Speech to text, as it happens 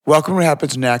Welcome to What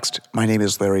Happens Next. My name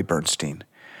is Larry Bernstein.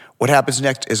 What Happens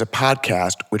Next is a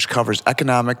podcast which covers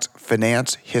economics,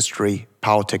 finance, history,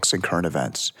 politics, and current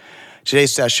events.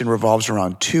 Today's session revolves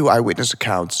around two eyewitness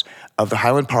accounts of the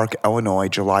Highland Park, Illinois,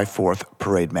 July 4th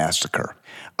parade massacre.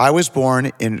 I was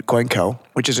born in Glencoe,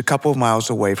 which is a couple of miles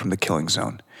away from the killing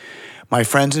zone. My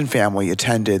friends and family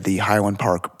attended the Highland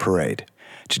Park parade.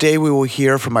 Today we will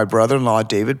hear from my brother-in-law,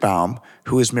 David Baum,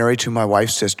 who is married to my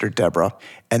wife's sister, Deborah,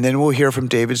 and then we'll hear from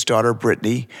David's daughter,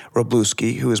 Brittany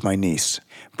Robluski, who is my niece.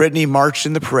 Brittany marched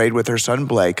in the parade with her son,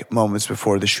 Blake, moments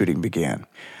before the shooting began.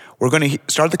 We're going to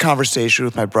start the conversation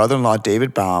with my brother-in-law,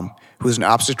 David Baum, who is an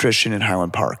obstetrician in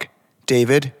Highland Park.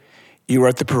 David, you were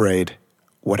at the parade.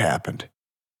 What happened?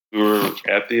 We were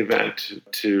at the event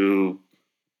to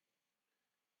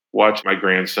watch my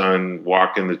grandson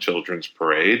walk in the children's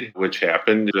parade, which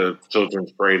happened. The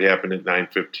children's parade happened at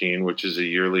 9:15, which is a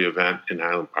yearly event in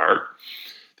Highland Park.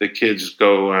 The kids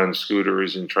go on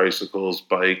scooters and tricycles,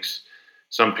 bikes.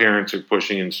 Some parents are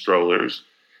pushing in strollers.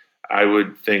 I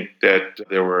would think that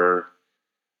there were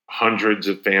hundreds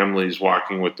of families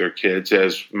walking with their kids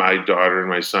as my daughter and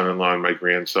my son-in-law and my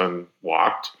grandson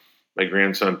walked. My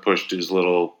grandson pushed his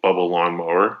little bubble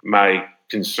lawnmower. My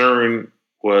concern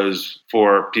was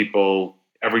for people.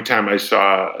 Every time I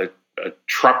saw a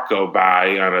truck go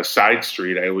by on a side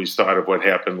street, I always thought of what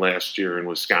happened last year in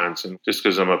Wisconsin, just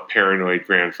because I'm a paranoid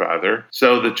grandfather.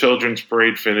 So the children's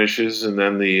parade finishes, and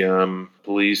then the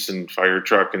police and fire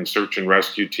truck and search and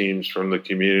rescue teams from the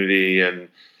community, and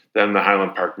then the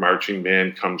Highland Park marching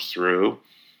band comes through.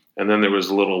 And then there was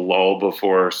a little lull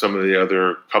before some of the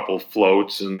other couple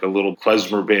floats, and the little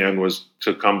klezmer band was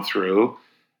to come through.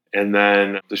 And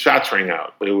then the shots rang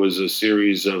out. It was a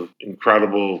series of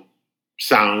incredible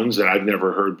sounds that I've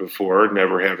never heard before,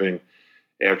 never having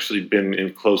actually been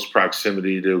in close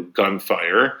proximity to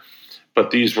gunfire.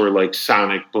 But these were like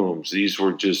sonic booms. These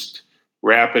were just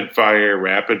rapid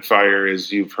fire,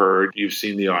 as you've heard. You've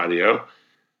seen the audio.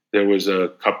 There was a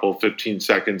couple 15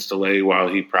 seconds delay while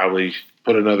he probably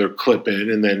put another clip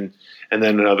in, and then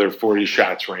another 40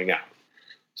 shots rang out.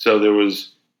 So there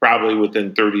was probably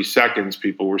within 30 seconds,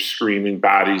 people were screaming,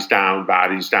 bodies down,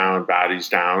 bodies down, bodies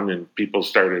down, and people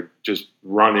started just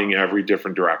running every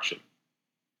different direction.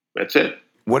 That's it.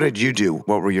 What did you do?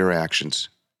 What were your actions?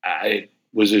 I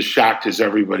was as shocked as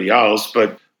everybody else,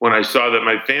 but when I saw that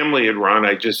my family had run,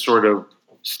 I just sort of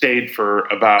stayed for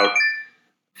about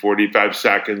 45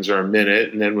 seconds or a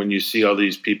minute, and then when you see all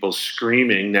these people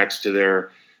screaming next to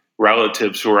their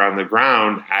relatives who are on the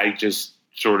ground, I just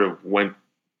sort of went.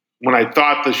 When I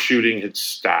thought the shooting had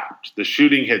stopped.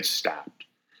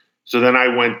 So then I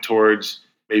went towards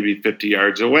maybe 50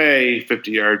 yards away,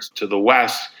 50 yards to the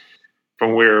west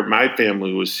from where my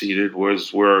family was seated,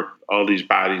 was where all these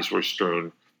bodies were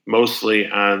strewn, mostly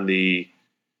on the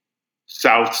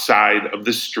south side of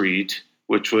the street,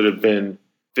 which would have been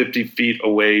 50 feet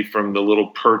away from the little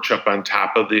perch up on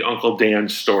top of the Uncle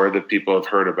Dan's store that people have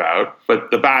heard about.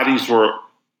 But the bodies were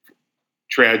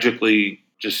tragically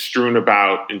just strewn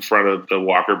about in front of the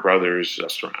Walker Brothers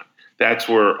restaurant. That's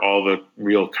where all the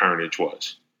real carnage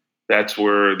was. That's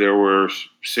where there were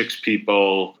 6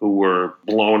 people who were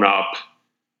blown up.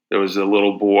 There was a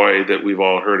little boy that we've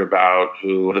all heard about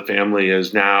who the family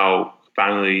has now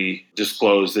finally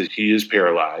disclosed that he is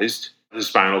paralyzed. His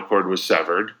spinal cord was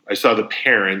severed. I saw the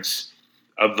parents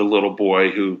of the little boy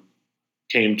who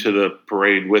came to the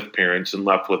parade with parents and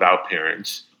left without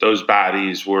parents. Those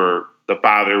bodies were, the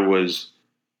father was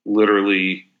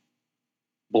literally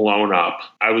blown up.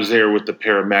 I was there with the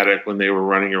paramedic when they were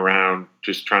running around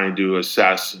just trying to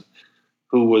assess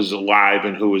who was alive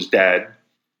and who was dead.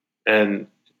 And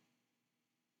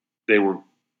they were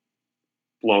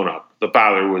blown up. The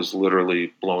father was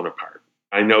literally blown apart.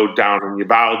 I know down in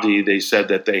Uvalde, they said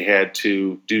that they had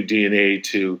to do DNA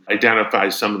to identify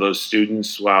some of those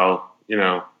students. Well,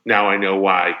 now I know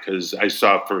why, because I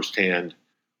saw firsthand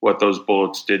what those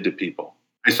bullets did to people.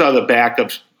 I saw the back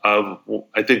of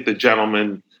I think the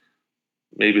gentleman,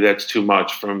 maybe that's too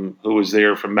much, from who was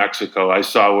there from Mexico. I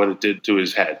saw what it did to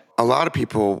his head. A lot of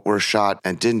people were shot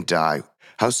and didn't die.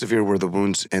 How severe were the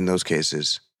wounds in those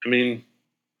cases? I mean,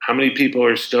 how many people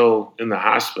are still in the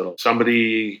hospital?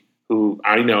 Somebody who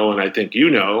I know, and I think you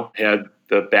know, had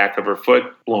the back of her foot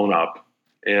blown up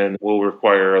and will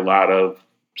require a lot of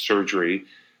surgery.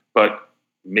 But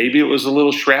maybe it was a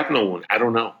little shrapnel wound. I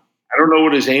don't know. I don't know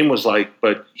what his aim was like,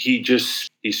 but he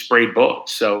sprayed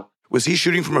bullets. So was he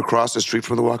shooting from across the street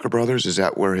from the Walker Brothers? Is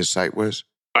that where his site was?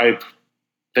 I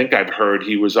think I've heard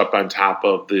he was up on top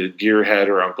of the Gearhead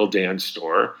or Uncle Dan's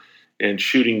store and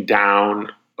shooting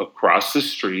down across the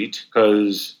street,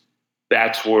 because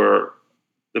that's where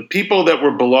The people that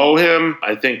were below him,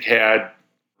 I think, had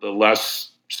the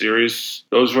less serious.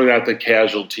 Those were not the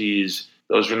casualties.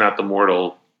 Those were not the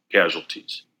mortal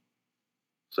casualties.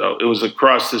 So it was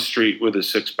across the street with the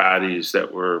 6 bodies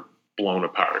that were blown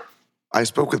apart. I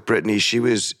spoke with Brittany. She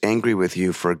was angry with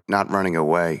you for not running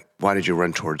away. Why did you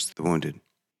run towards the wounded?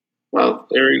 Well,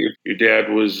 Larry, your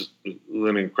dad was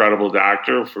an incredible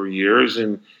doctor for years.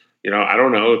 And, I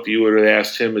don't know if you would have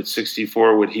asked him at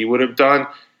 64 what he would have done.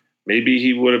 Maybe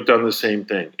he would have done the same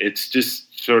thing. It's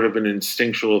just sort of an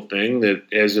instinctual thing that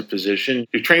as a physician,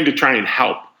 you're trained to try and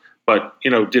help. But,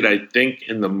 did I think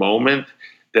in the moment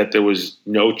that there was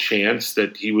no chance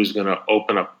that he was going to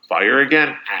open up fire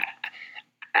again?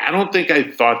 I don't think I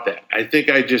thought that. I think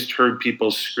I just heard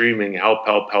people screaming, help,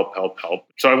 help, help, help, help.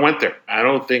 So I went there. I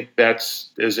don't think that's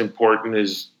as important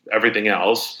as everything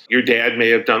else. Your dad may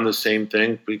have done the same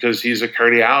thing because he's a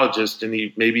cardiologist and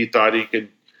he maybe thought he could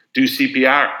do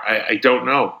CPR. I don't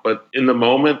know. But in the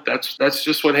moment, that's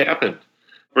just what happened.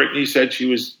 Brittany said she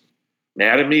was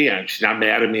mad at me. She's not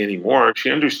mad at me anymore.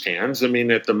 She understands. I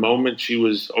mean, at the moment, she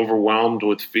was overwhelmed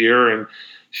with fear and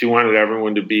she wanted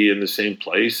everyone to be in the same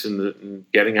place and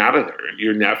getting out of there.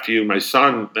 Your nephew, my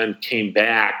son, then came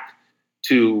back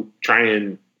to try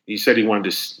and he said he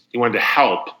wanted to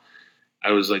help.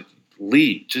 I was like,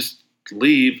 leave, just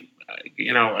leave.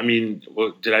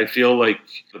 Did I feel like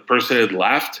the person had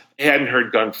left? I hadn't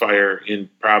heard gunfire in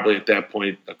probably at that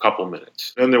point a couple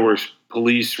minutes. Then there were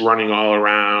police running all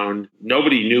around.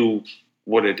 Nobody knew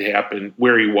what had happened,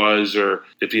 where he was, or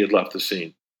if he had left the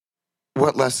scene.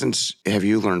 What lessons have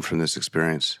you learned from this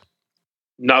experience?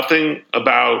 Nothing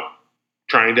about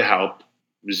trying to help.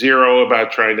 Zero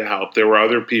about trying to help. There were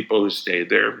other people who stayed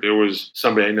there. There was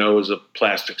somebody I know was a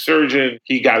plastic surgeon.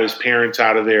 He got his parents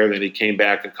out of there. Then he came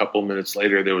back a couple minutes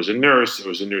later. There was a nurse. There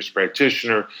was a nurse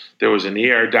practitioner. There was an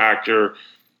ER doctor.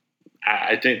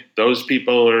 I think those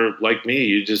people are like me.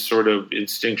 You just sort of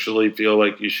instinctually feel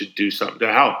like you should do something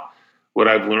to help. What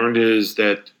I've learned is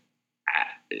that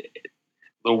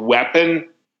the weapon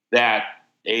that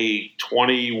a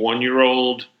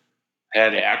 21-year-old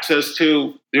had access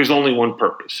to, there's only one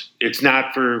purpose. It's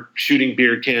not for shooting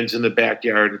beer cans in the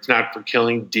backyard. It's not for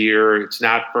killing deer. It's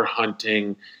not for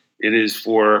hunting. It is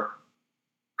for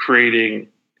creating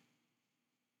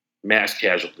mass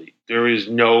casualty. There is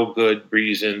no good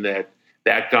reason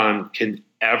that gun can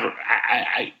ever.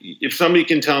 If somebody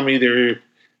can tell me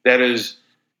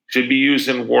should be used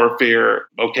in warfare,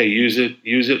 okay, use it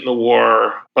in the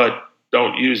war, but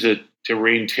don't use it to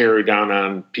rain terror down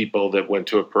on people that went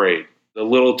to a parade. The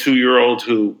little 2-year-old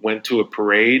who went to a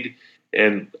parade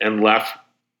and left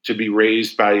to be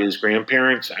raised by his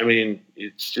grandparents. I mean,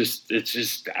 it's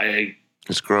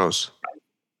gross.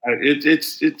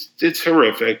 It's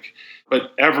horrific,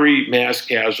 but every mass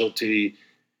casualty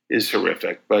is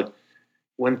horrific. But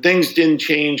when things didn't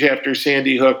change after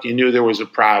Sandy Hook, you knew there was a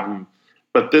problem.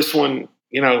 But this one,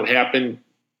 happened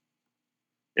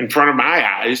in front of my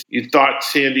eyes. You thought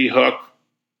Sandy Hook,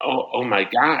 oh my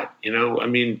God,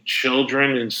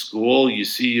 children in school, you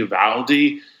see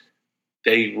Uvalde,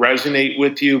 they resonate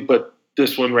with you, but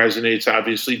this one resonates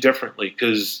obviously differently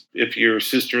because if your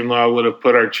sister-in-law would have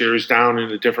put our chairs down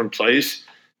in a different place,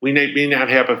 we may not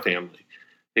have a family.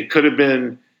 It could have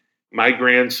been my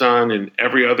grandson and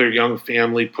every other young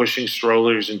family pushing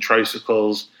strollers and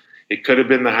tricycles. It could have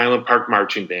been the Highland Park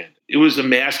Marching Band. It was a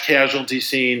mass casualty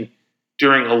scene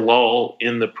during a lull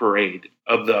in the parade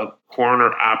of the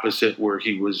corner opposite where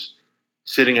he was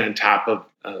sitting on top of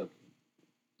a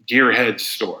gearhead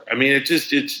store. I mean,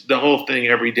 it's the whole thing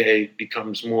every day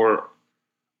becomes more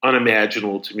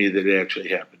unimaginable to me that it actually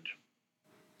happened.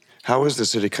 How has the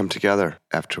city come together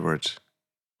afterwards?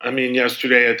 I mean,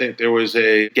 yesterday I think there was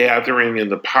a gathering in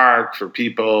the park for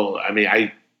people. I mean,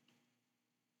 I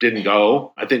didn't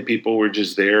go. I think people were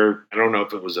just there. I don't know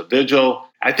if it was a vigil.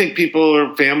 I think people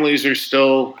or families are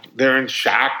still, they're in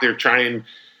shock. They're trying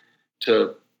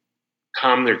to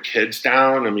calm their kids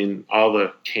down. I mean, all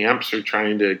the camps are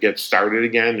trying to get started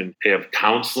again, and they have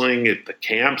counseling at the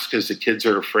camps because the kids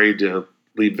are afraid to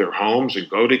leave their homes or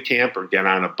go to camp or get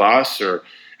on a bus, or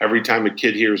every time a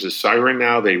kid hears a siren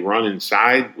now, they run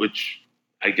inside, which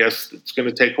I guess it's going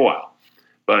to take a while.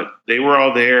 But they were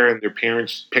all there, and their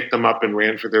parents picked them up and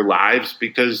ran for their lives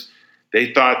because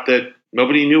they thought that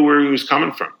nobody knew where he was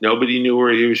coming from. Nobody knew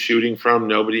where he was shooting from.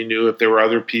 Nobody knew if there were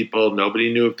other people.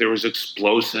 Nobody knew if there was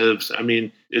explosives. I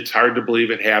mean, it's hard to believe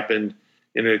it happened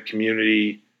in a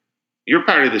community. You're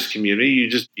part of this community.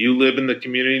 You live in the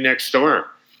community next door.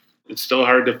 It's still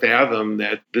hard to fathom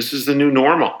that this is the new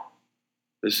normal.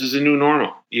 This is a new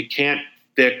normal. You can't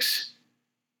fix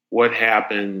what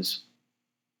happens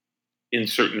in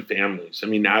certain families. I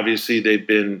mean, obviously they've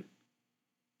been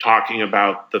talking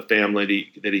about the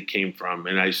family that he came from.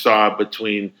 And I saw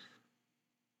between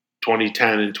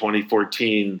 2010 and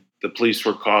 2014, the police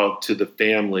were called to the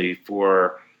family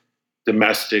for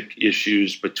domestic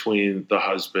issues between the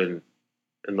husband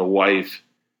and the wife.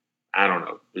 I don't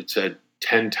know, it said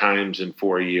 10 times in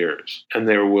 4 years. And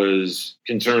there was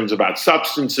concerns about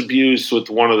substance abuse with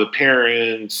one of the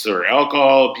parents or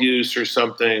alcohol abuse or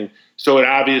something. So it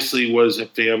obviously was a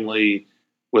family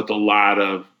with a lot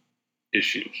of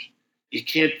issues. You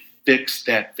can't fix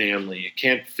that family. You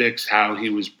can't fix how he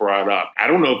was brought up. I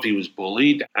don't know if he was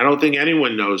bullied. I don't think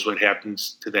anyone knows what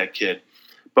happens to that kid.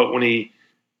 But when he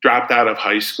dropped out of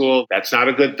high school, that's not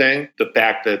a good thing. The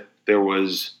fact that there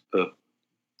was the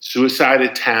suicide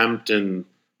attempt and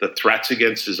the threats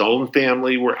against his own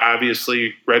family were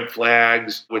obviously red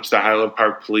flags, which the Highland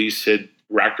Park police had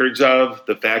records of.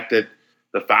 The fact that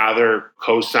the father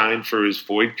co-signed for his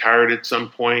void card at some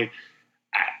point,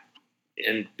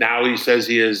 and now he says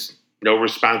he has no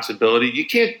responsibility. You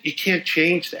can't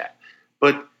change that.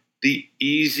 But the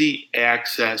easy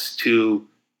access to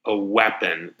a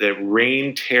weapon that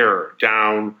rained terror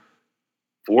down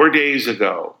 4 days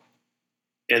ago,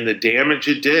 and the damage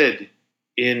it did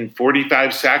in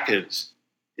 45 seconds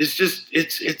is just,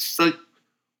 it's like,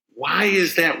 why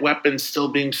is that weapon still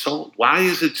being sold? Why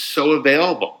is it so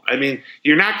available? I mean,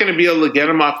 you're not going to be able to get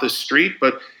them off the street,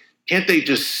 but can't they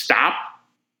just stop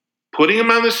putting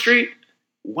them on the street?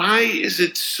 Why is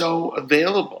it so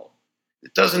available?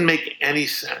 It doesn't make any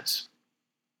sense.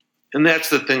 And that's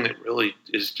the thing that really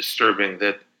is disturbing,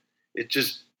 that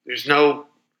there's no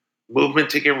movement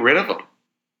to get rid of them,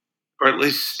 or at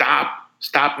least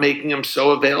stop making them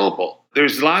so available.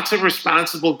 There's lots of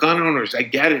responsible gun owners. I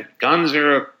get it. Guns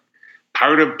are a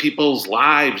part of people's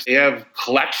lives. They have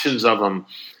collections of them.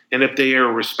 And if they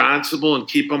are responsible and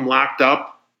keep them locked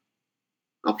up,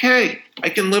 okay, I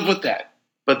can live with that.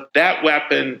 But that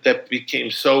weapon that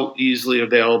became so easily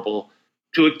available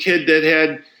to a kid that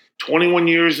had 21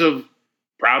 years of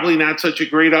probably not such a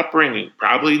great upbringing,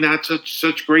 probably not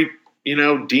such great,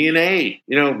 DNA,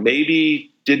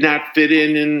 maybe did not fit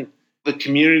in the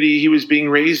community he was being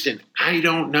raised in. I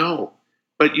don't know.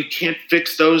 But you can't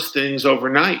fix those things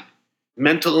overnight.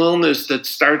 Mental illness that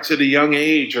starts at a young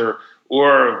age,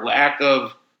 or lack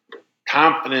of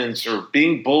confidence, or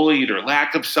being bullied, or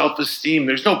lack of self-esteem,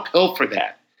 there's no pill for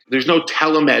that. There's no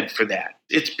telemed for that.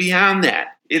 It's beyond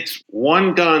that. It's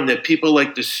one gun that people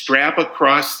like to strap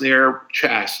across their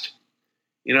chest,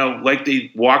 like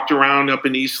they walked around up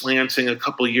in East Lansing a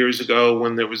couple of years ago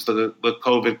when there was the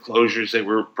COVID closures. They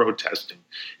were protesting.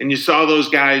 And you saw those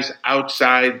guys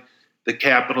outside the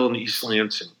Capitol in East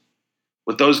Lansing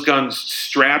with those guns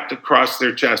strapped across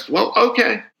their chest. Well,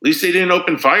 okay, at least they didn't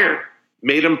open fire.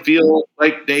 Made them feel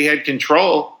like they had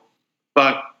control.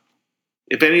 But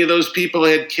if any of those people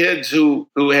had kids who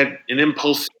had an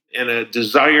impulse and a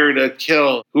desire to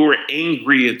kill, who were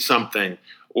angry at something,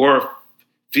 or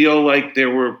feel like there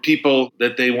were people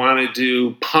that they wanted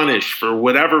to punish for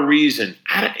whatever reason,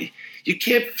 you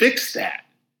can't fix that.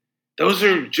 Those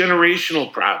are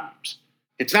generational problems.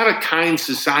 It's not a kind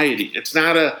society.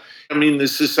 The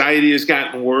society has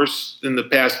gotten worse in the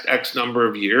past X number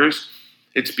of years.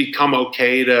 It's become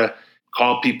okay to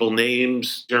call people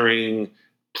names during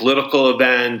political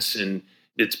events, and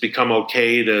it's become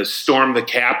okay to storm the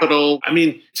Capitol.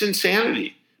 It's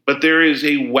insanity. But there is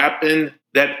a weapon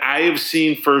that I have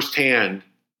seen firsthand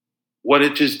what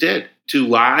it just did to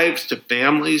lives, to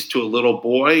families, to a little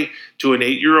boy, to an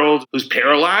 8-year-old who's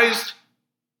paralyzed.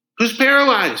 Who's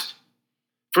paralyzed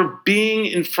for being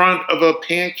in front of a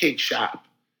pancake shop.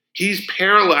 He's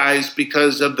paralyzed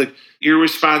because of the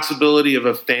irresponsibility of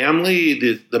a family,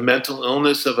 the mental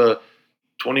illness of a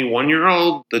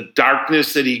 21-year-old, the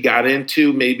darkness that he got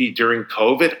into maybe during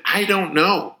COVID. I don't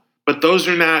know. But those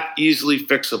are not easily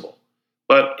fixable.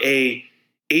 But a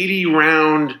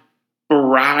 80-round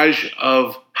barrage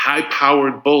of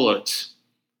high-powered bullets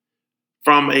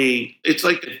it's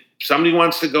like somebody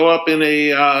wants to go up in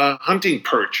a hunting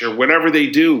perch or whatever they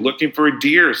do, looking for a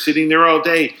deer, sitting there all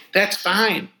day. That's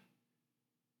fine.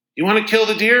 You want to kill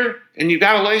the deer and you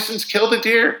got a license, kill the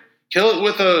deer. Kill it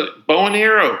with a bow and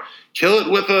arrow. Kill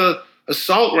it with a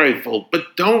assault rifle.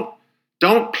 But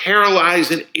don't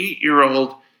paralyze an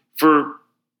 8-year-old for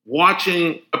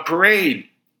watching a parade.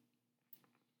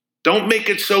 Don't make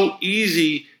it so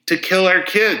easy to kill our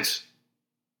kids.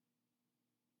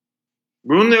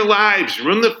 Ruin their lives,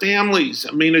 ruin the families.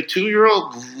 A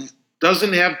 2-year-old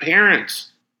doesn't have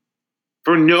parents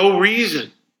for no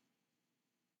reason.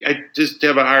 I just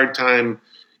have a hard time.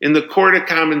 In the court of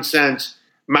common sense,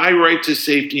 my right to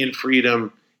safety and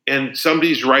freedom and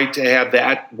somebody's right to have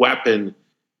that weapon,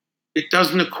 it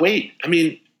doesn't equate. I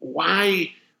mean,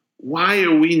 why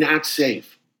are we not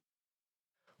safe?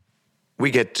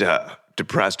 We get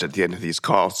depressed at the end of these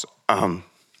calls. Can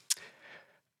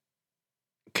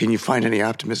you find any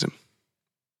optimism?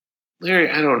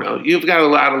 Larry, I don't know. You've got a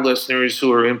lot of listeners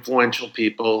who are influential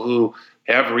people, who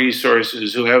have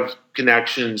resources, who have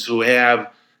connections, who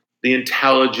have the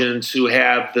intelligence, who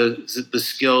have the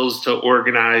skills to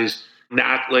organize,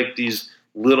 not like these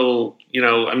little,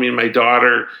 my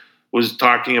daughter was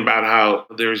talking about how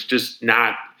there's just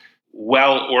not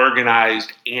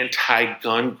well-organized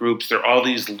anti-gun groups. There are all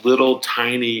these little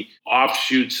tiny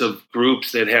offshoots of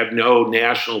groups that have no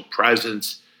national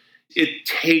presence. It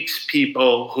takes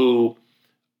people who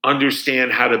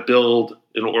understand how to build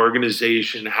an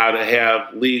organization, how to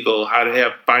have legal, how to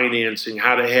have financing,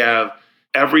 how to have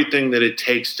everything that it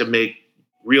takes to make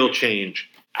real change.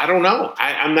 I don't know.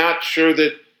 I'm not sure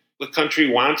that the country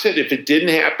wants it. If it didn't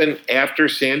happen after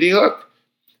Sandy Hook,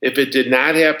 if it did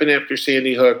not happen after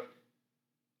Sandy Hook,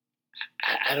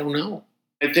 I don't know.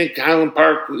 I think Highland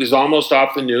Park is almost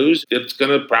off the news. It's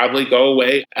going to probably go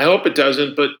away. I hope it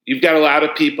doesn't, but you've got a lot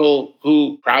of people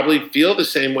who probably feel the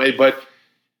same way. But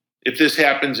if this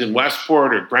happens in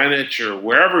Westport or Greenwich or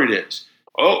wherever it is,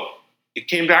 it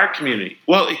came to our community.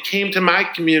 Well, it came to my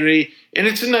community, and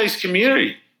it's a nice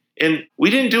community. And we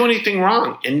didn't do anything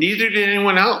wrong, and neither did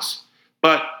anyone else.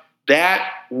 But that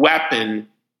weapon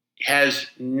has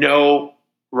no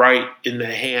right in the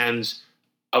hands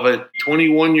of a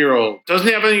 21-year-old.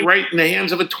 Doesn't have any right in the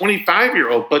hands of a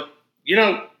 25-year-old. But,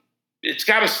 it's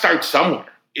got to start somewhere.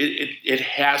 It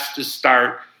has to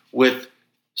start with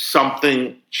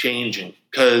something changing,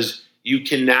 because you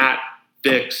cannot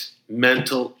fix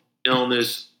mental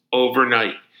illness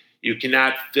overnight. You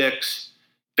cannot fix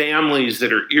families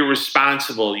that are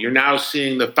irresponsible. You're now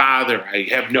seeing the father, I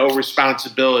have no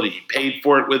responsibility, he paid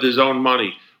for it with his own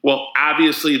money. Well,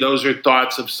 obviously, those are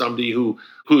thoughts of somebody who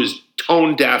is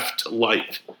tone deaf to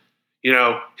life.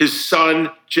 His son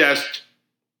just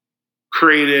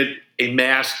created a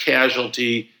mass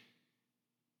casualty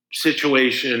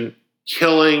situation,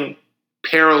 killing,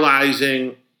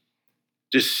 paralyzing,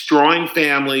 destroying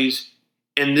families.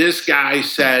 And this guy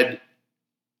said,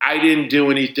 I didn't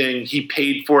do anything. He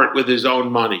paid for it with his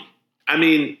own money. I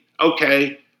mean,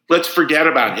 okay, let's forget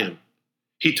about him.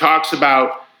 He talks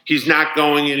about he's not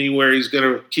going anywhere. He's going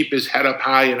to keep his head up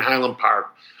high in Highland Park.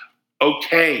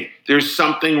 Okay, there's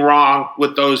something wrong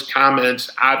with those comments.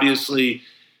 Obviously,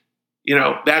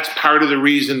 that's part of the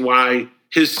reason why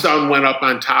his son went up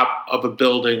on top of a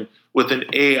building with an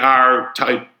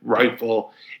AR-type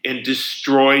rifle and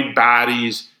destroyed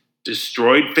bodies,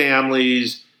 destroyed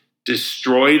families,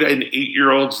 destroyed an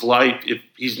 8-year-old's life. If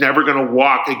he's never going to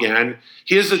walk again.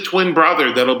 He has a twin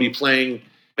brother that'll be playing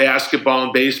basketball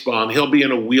and baseball, and he'll be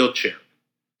in a wheelchair.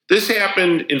 This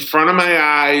happened in front of my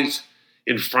eyes,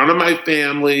 in front of my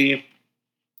family,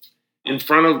 in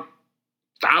front of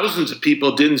thousands of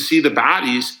people. Didn't see the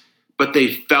bodies, but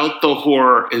they felt the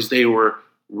horror as they were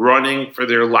running for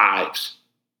their lives.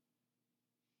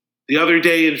 The other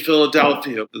day in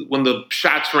Philadelphia, when the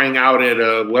shots rang out at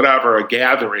a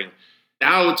gathering,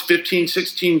 now it's 15,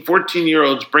 16,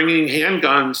 14-year-olds bringing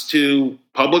handguns to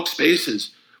public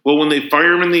spaces. Well, when they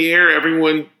fire them in the air,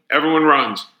 everyone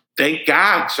runs. Thank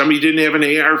God somebody didn't have an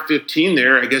AR-15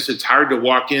 there. I guess it's hard to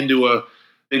walk into a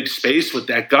big space with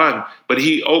that gun. But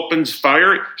he opens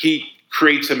fire, he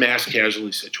creates a mass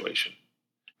casualty situation.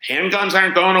 Handguns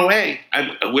aren't going away.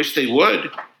 I wish they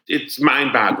would. It's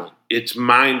mind-boggling. It's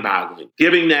mind-boggling.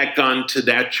 Giving that gun to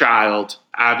that child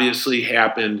obviously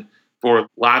happened for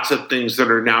lots of things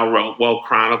that are now well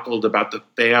chronicled about the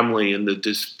family and the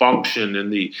dysfunction,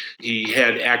 and he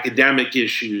had academic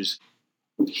issues.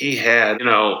 He had,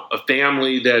 a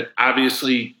family that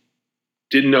obviously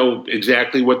didn't know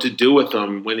exactly what to do with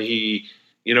him when he,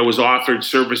 was offered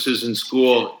services in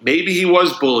school. Maybe he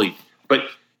was bullied, but,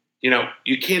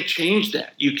 you can't change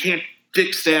that. You can't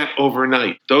fix that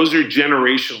overnight. Those are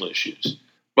generational issues.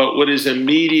 But what is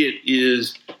immediate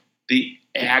is the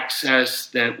access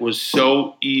that was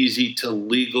so easy to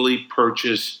legally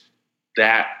purchase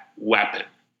that weapon.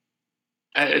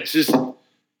 It's just,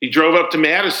 he drove up to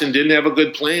Madison, didn't have a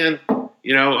good plan.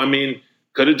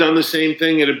 Could have done the same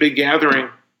thing at a big gathering.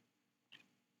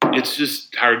 It's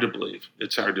just hard to believe.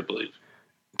 It's hard to believe.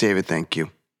 David, thank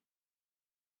you.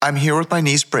 I'm here with my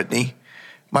niece, Brittany.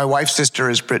 My wife's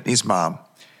sister is Brittany's mom.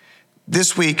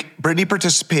 This week, Brittany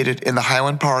participated in the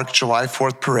Highland Park July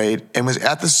 4th parade and was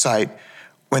at the site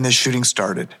when the shooting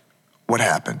started. What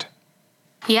happened?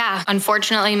 Yeah,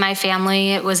 unfortunately, my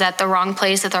family was at the wrong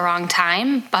place at the wrong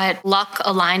time, but luck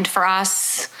aligned for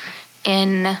us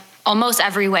in almost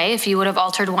every way. If you would have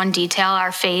altered one detail,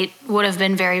 our fate would have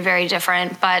been very, very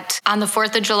different. But on the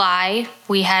 4th of July,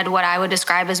 we had what I would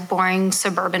describe as boring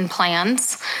suburban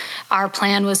plans. Our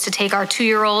plan was to take our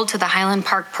 2-year-old to the Highland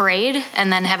Park Parade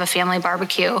and then have a family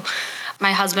barbecue.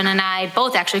 My husband and I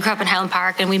both actually grew up in Highland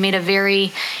Park, and we made a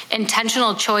very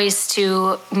intentional choice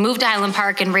to move to Highland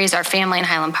Park and raise our family in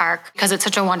Highland Park because it's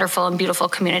such a wonderful and beautiful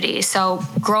community. So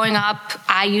growing up,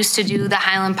 I used to do the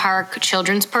Highland Park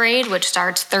Children's Parade, which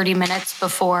starts 30 minutes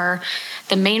before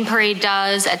the main parade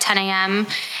does at 10 a.m.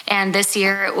 And this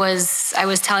year I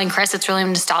was telling Chris, it's really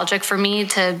nostalgic for me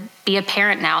to be a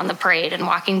parent now in the parade and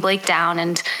walking Blake down,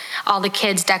 and all the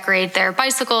kids decorate their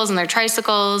bicycles and their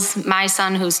tricycles. My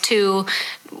son, who's 2,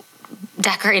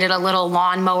 decorated a little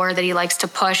lawnmower that he likes to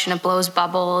push and it blows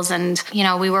bubbles. And,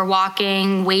 we were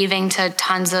walking, waving to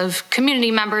tons of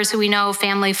community members who we know,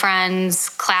 family, friends,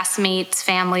 classmates,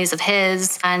 families of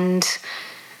his. And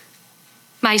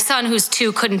my son, who's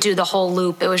 2, couldn't do the whole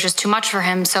loop. It was just too much for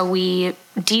him. So we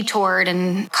detoured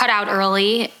and cut out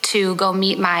early to go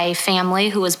meet my family,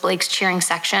 who was Blake's cheering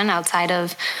section outside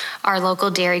of our local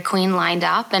Dairy Queen, lined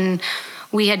up. And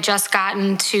we had just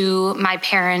gotten to my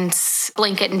parents'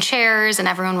 blanket and chairs, and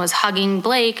everyone was hugging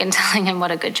Blake and telling him what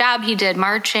a good job he did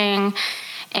marching.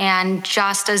 And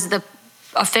just as the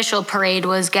official parade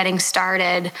was getting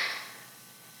started,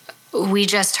 we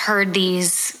just heard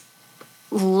these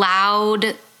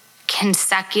loud,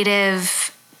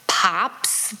 consecutive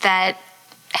pops that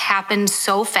happened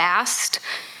so fast.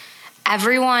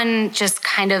 Everyone just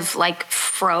kind of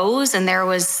froze, and there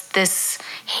was this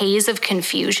haze of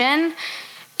confusion.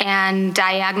 And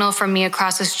diagonal from me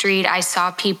across the street, I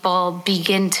saw people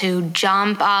begin to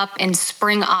jump up and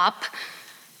spring up.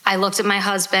 I looked at my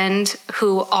husband,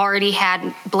 who already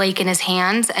had Blake in his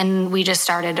hands, and we just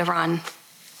started to run.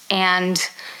 And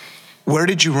where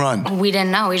did you run? We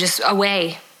didn't know. We just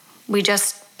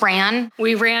ran.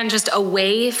 We ran just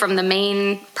away from the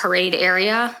main parade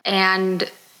area. And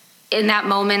in that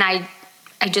moment, I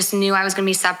just knew I was going to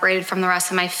be separated from the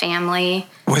rest of my family.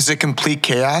 Was it complete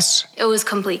chaos? It was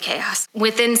complete chaos.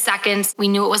 Within seconds, we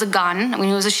knew it was a gun. We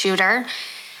knew it was a shooter.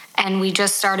 And we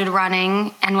just started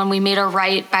running. And when we made a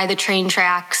right by the train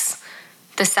tracks,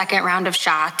 the second round of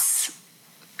shots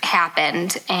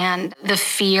happened. And the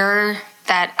fear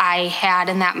that I had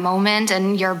in that moment,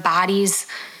 and your bodies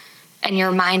and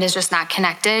your mind is just not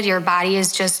connected. Your body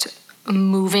is just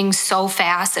moving so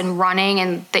fast and running,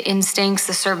 and the instincts,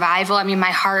 the survival. I mean,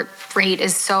 my heart rate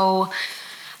is so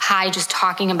high just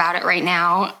talking about it right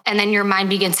now. And then your mind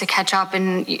begins to catch up,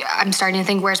 and I'm starting to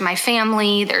think, where's my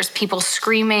family? There's people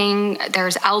screaming.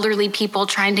 There's elderly people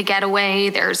trying to get away.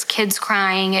 There's kids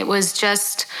crying. It was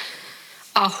just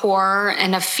a horror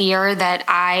and a fear that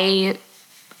I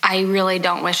really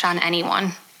don't wish on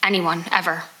anyone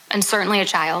ever, and certainly a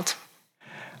child.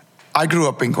 I grew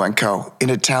up in Glencoe, in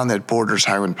a town that borders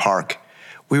Highland Park.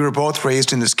 We were both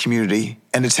raised in this community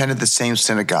and attended the same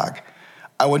synagogue.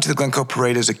 I went to the Glencoe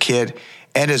Parade as a kid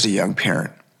and as a young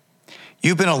parent.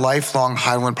 You've been a lifelong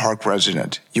Highland Park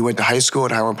resident. You went to high school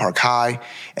at Highland Park High,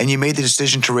 and you made the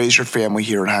decision to raise your family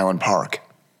here in Highland Park.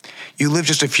 You live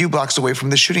just a few blocks away from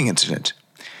the shooting incident.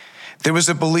 There was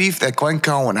a belief that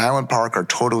Glencoe and Highland Park are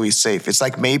totally safe. It's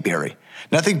like Mayberry.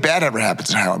 Nothing bad ever happens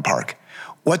in Highland Park.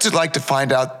 What's it like to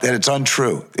find out that it's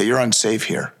untrue, that you're unsafe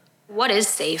here? What is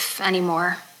safe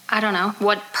anymore? I don't know.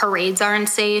 What parades aren't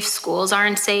safe, schools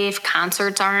aren't safe,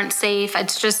 concerts aren't safe.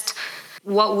 It's just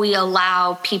what we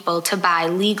allow people to buy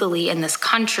legally in this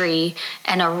country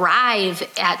and arrive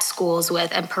at schools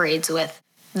with and parades with.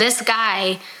 This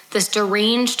guy, this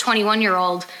deranged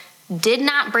 21-year-old, did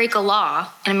not break a law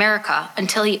in America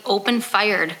until he opened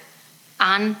fired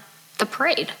on the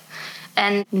parade.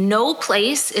 And no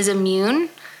place is immune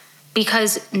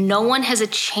because no one has a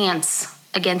chance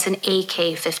against an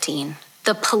AK-15.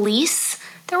 The police,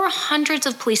 there were hundreds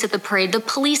of police at the parade. The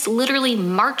police literally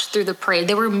marched through the parade.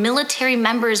 There were military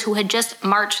members who had just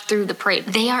marched through the parade.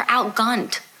 They are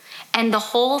outgunned. And the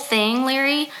whole thing,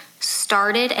 Larry,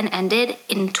 started and ended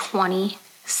in 20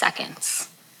 seconds.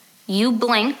 You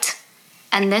blinked,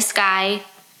 and this guy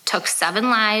took 7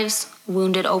 lives,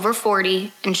 wounded over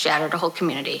 40, and shattered a whole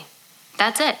community.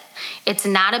 That's it. It's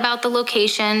not about the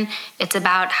location. It's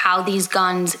about how these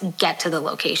guns get to the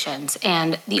locations.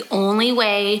 And the only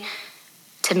way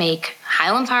to make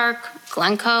Highland Park,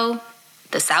 Glencoe,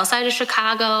 the south side of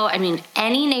Chicago,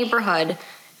 any neighborhood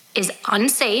is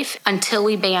unsafe until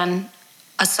we ban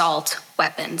assault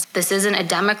weapons. This isn't a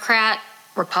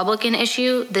Democrat-Republican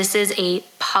issue. This is a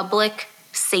public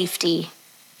safety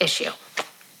issue.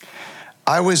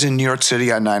 I was in New York City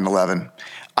on 9/11.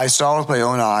 I saw with my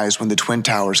own eyes when the Twin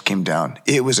Towers came down.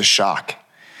 It was a shock.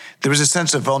 There was a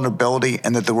sense of vulnerability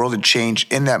and that the world had changed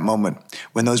in that moment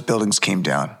when those buildings came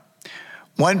down.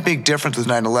 One big difference with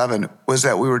 9/11 was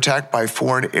that we were attacked by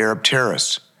foreign Arab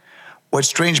terrorists. What's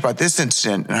strange about this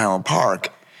incident in Highland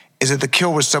Park is that the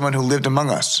killer was someone who lived among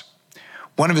us.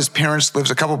 One of his parents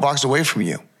lives a couple blocks away from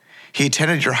you. He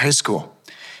attended your high school.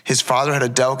 His father had a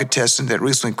delicatessen that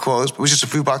recently closed, but was just a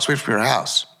few blocks away from your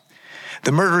house.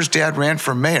 The murderer's dad ran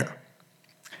for mayor.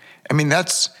 I mean,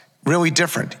 that's really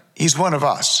different. He's one of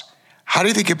us. How do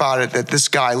you think about it that this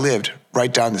guy lived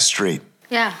right down the street?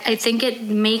 Yeah, I think it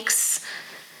makes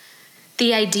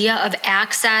the idea of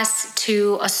access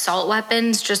to assault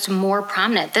weapons just more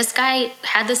prominent. This guy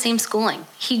had the same schooling.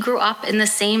 He grew up in the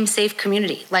same safe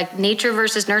community. Like nature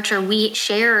versus nurture, we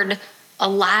shared a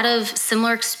lot of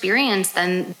similar experience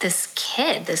than this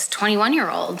kid, this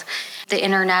 21-year-old. The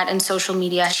internet and social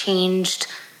media changed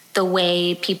the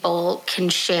way people can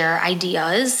share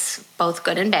ideas, both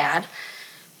good and bad.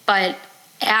 But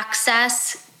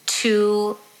access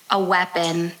to a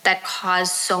weapon that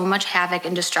caused so much havoc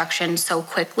and destruction so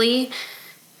quickly,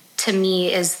 to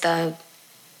me, is the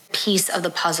piece of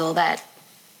the puzzle that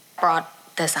brought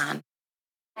this on.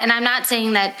 And I'm not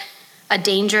saying that a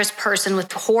dangerous person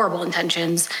with horrible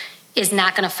intentions is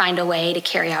not going to find a way to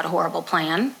carry out a horrible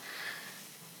plan.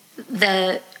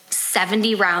 The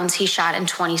 70 rounds he shot in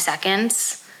 20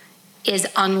 seconds is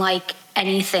unlike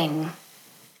anything.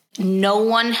 No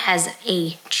one has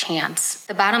a chance.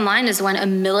 The bottom line is when a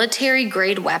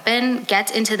military-grade weapon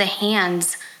gets into the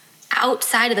hands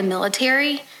outside of the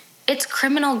military, it's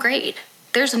criminal grade.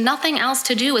 There's nothing else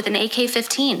to do with an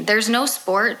AK-15. There's no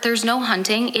sport, there's no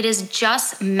hunting. It is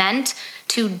just meant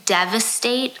to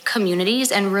devastate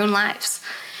communities and ruin lives.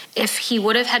 If he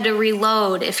would have had to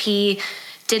reload, if he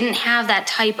didn't have that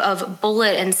type of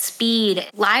bullet and speed,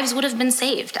 lives would have been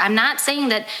saved. I'm not saying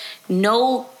that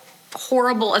no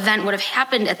horrible event would have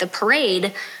happened at the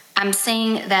parade. I'm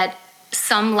saying that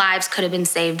some lives could have been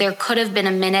saved. There could have been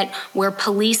a minute where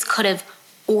police could have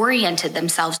oriented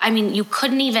themselves. I mean, you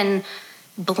couldn't even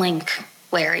blink,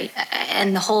 Larry,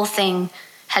 and the whole thing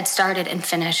had started and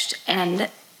finished, and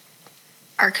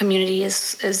our community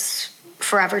is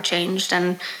forever changed.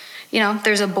 And, you know,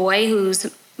 there's a boy who's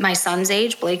my son's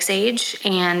age, Blake's age,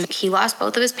 and he lost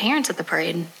both of his parents at the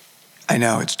parade. I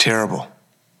know, it's terrible.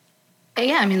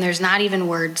 Yeah, I mean, there's not even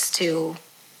words to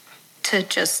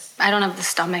just, I don't have the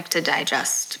stomach to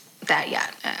digest that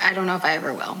yet. I don't know if I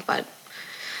ever will, but.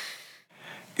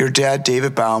 Your dad,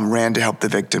 David Baum, ran to help the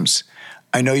victims.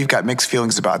 I know you've got mixed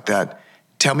feelings about that.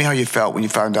 Tell me how you felt when you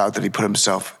found out that he put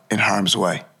himself in harm's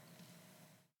way.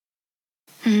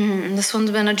 This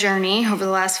one's been a journey over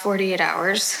the last 48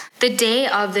 hours. The day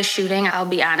of the shooting, I'll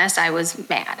be honest, I was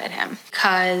mad at him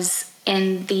because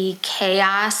in the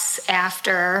chaos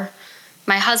after,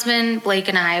 my husband, Blake,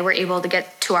 and I were able to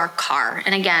get to our car.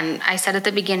 And again, I said at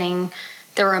the beginning,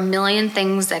 there were a million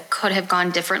things that could have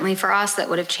gone differently for us that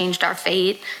would have changed our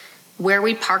fate. Where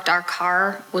we parked our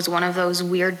car was one of those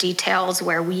weird details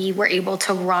where we were able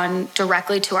to run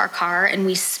directly to our car and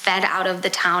we sped out of the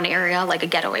town area like a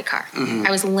getaway car. Mm-hmm. I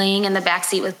was laying in the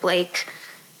backseat with Blake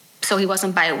so he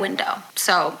wasn't by a window.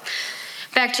 So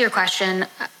back to your question,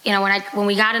 you know, when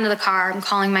we got into the car, I'm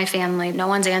calling my family. No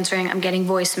one's answering. I'm getting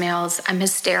voicemails. I'm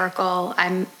hysterical.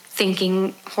 I'm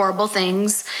thinking horrible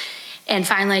things. And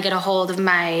finally, I get a hold of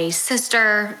my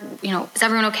sister. You know, is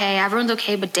everyone okay? Everyone's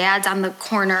okay, but Dad's on the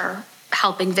corner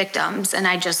helping victims. And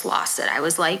I just lost it. I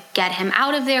was like, get him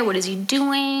out of there. What is he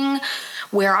doing?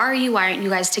 Where are you? Why aren't you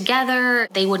guys together?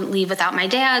 They wouldn't leave without my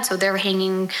dad, so they're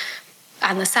hanging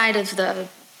on the side of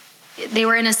they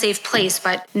were in a safe place.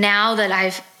 But now that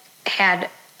I've had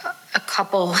a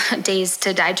couple days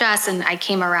to digest, and I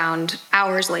came around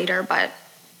hours later, but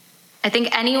I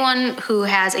think anyone who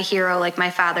has a hero like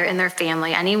my father in their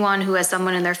family, anyone who has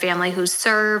someone in their family who's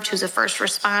served, who's a first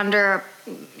responder,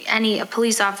 a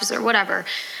police officer, whatever,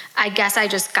 I guess I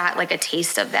just got like a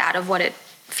taste of that, of what it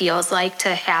feels like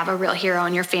to have a real hero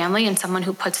in your family and someone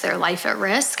who puts their life at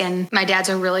risk. And my dad's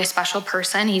a really special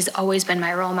person. He's always been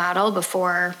my role model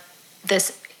before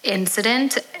this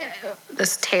incident,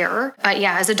 this terror. But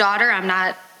yeah, as a daughter,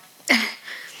 I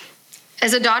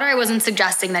wasn't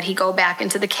suggesting that he go back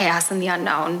into the chaos and the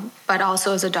unknown, but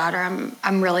also as a daughter,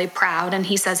 I'm really proud. And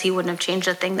he says he wouldn't have changed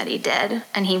a thing that he did.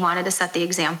 And he wanted to set the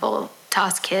example to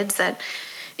us kids that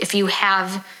if you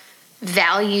have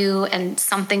value and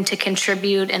something to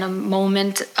contribute in a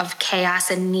moment of chaos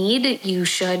and need, you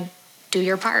should do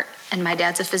your part. And my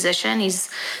dad's a physician. He's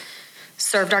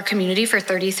served our community for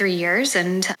 33 years,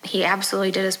 and he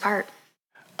absolutely did his part.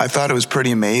 I thought it was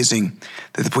pretty amazing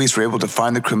that the police were able to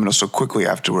find the criminal so quickly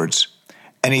afterwards.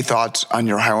 Any thoughts on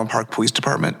your Highland Park Police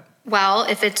Department? Well,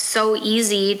 if it's so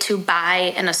easy to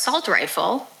buy an assault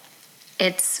rifle,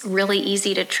 it's really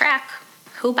easy to track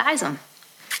who buys them.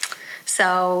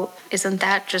 So isn't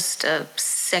that just a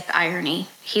sick irony?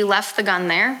 He left the gun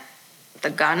there.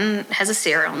 The gun has a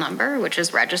serial number, which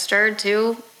is registered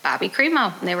to Bobby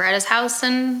Crimo. They were at his house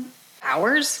in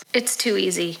hours. It's too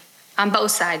easy on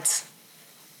both sides.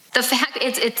 The fact,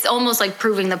 it's almost like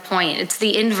proving the point. It's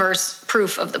the inverse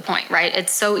proof of the point, right?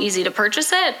 It's so easy to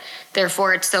purchase it,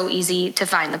 therefore it's so easy to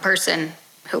find the person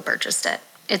who purchased it.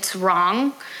 It's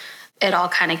wrong. It all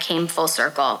kind of came full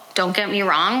circle. Don't get me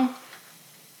wrong.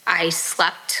 I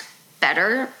slept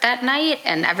better that night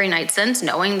and every night since,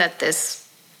 knowing that this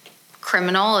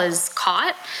criminal is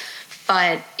caught.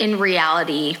 But in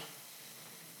reality,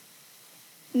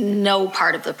 no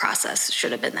part of the process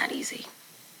should have been that easy.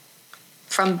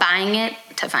 From buying it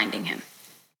to finding him.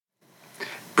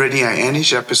 Brittany, I end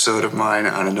each episode of mine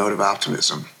on a note of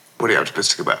optimism. What are you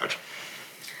optimistic about?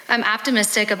 I'm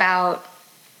optimistic about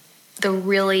the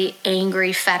really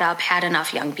angry, fed up, had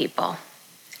enough young people.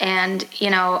 And,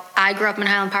 I grew up in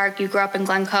Highland Park, you grew up in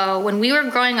Glencoe. When we were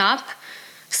growing up,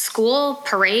 school,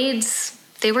 parades,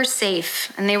 they were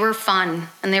safe and they were fun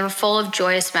and they were full of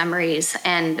joyous memories.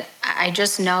 And I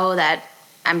just know that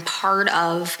I'm part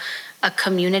of a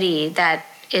community that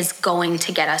is going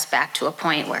to get us back to a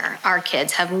point where our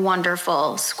kids have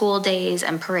wonderful school days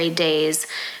and parade days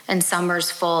and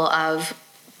summers full of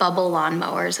bubble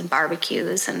lawnmowers and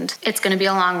barbecues. And it's going to be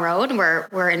a long road.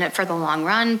 We're in it for the long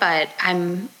run, but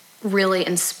I'm really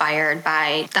inspired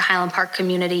by the Highland Park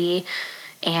community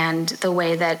and the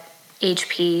way that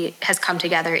HP has come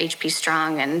together, HP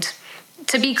Strong. And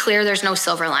to be clear, there's no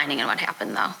silver lining in what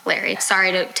happened, though, Larry.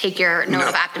 Sorry to take your note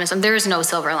of optimism. There is no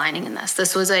silver lining in this.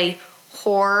 This was a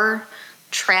horror,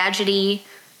 tragedy.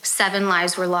 7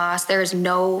 lives were lost. There is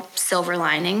no silver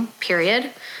lining,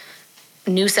 period.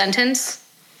 New sentence.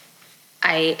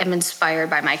 I am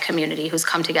inspired by my community who's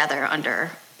come together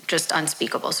under just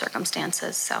unspeakable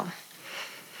circumstances. So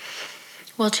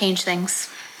we'll change things.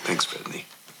 Thanks, Brittany.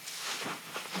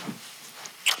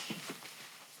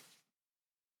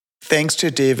 Thanks to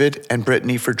David and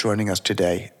Brittany for joining us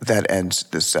today. That ends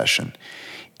this session.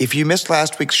 If you missed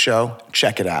last week's show,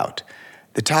 check it out.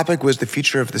 The topic was the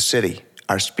future of the city.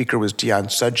 Our speaker was Dion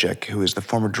Sudzik, who is the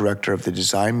former director of the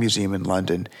Design Museum in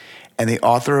London and the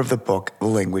author of the book, The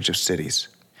Language of Cities.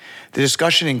 The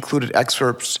discussion included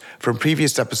excerpts from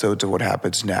previous episodes of What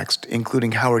Happens Next,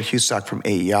 including Howard Husak from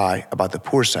AEI about the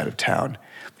poor side of town.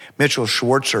 Mitchell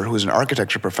Schwartzer, who is an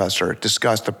architecture professor,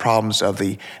 discussed the problems of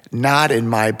the not in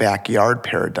my backyard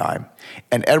paradigm.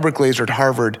 And Edward Glazer at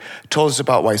Harvard told us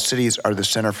about why cities are the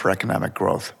center for economic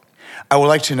growth. I would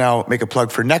like to now make a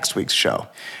plug for next week's show.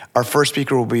 Our first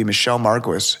speaker will be Michelle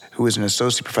Marguis, who is an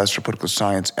associate professor of political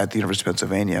science at the University of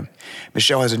Pennsylvania.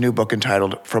 Michelle has a new book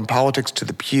entitled From Politics to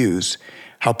the Pews: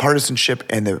 How Partisanship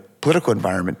and the Political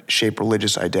Environment Shape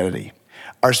Religious Identity.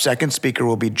 Our second speaker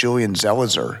will be Julian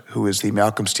Zelizer, who is the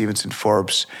Malcolm Stevenson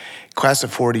Forbes Class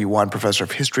of 41 Professor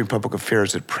of History and Public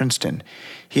Affairs at Princeton.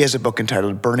 He has a book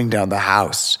entitled Burning Down the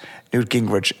House: Newt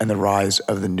Gingrich and the Rise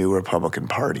of the New Republican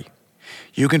Party.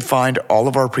 You can find all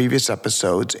of our previous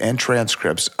episodes and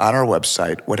transcripts on our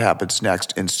website,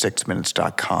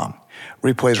 whathappensnextin6minutes.com.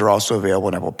 Replays are also available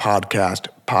on Apple Podcast,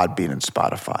 Podbean, and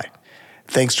Spotify.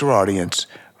 Thanks to our audience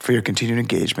for your continued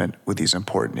engagement with these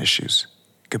important issues.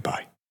 Goodbye.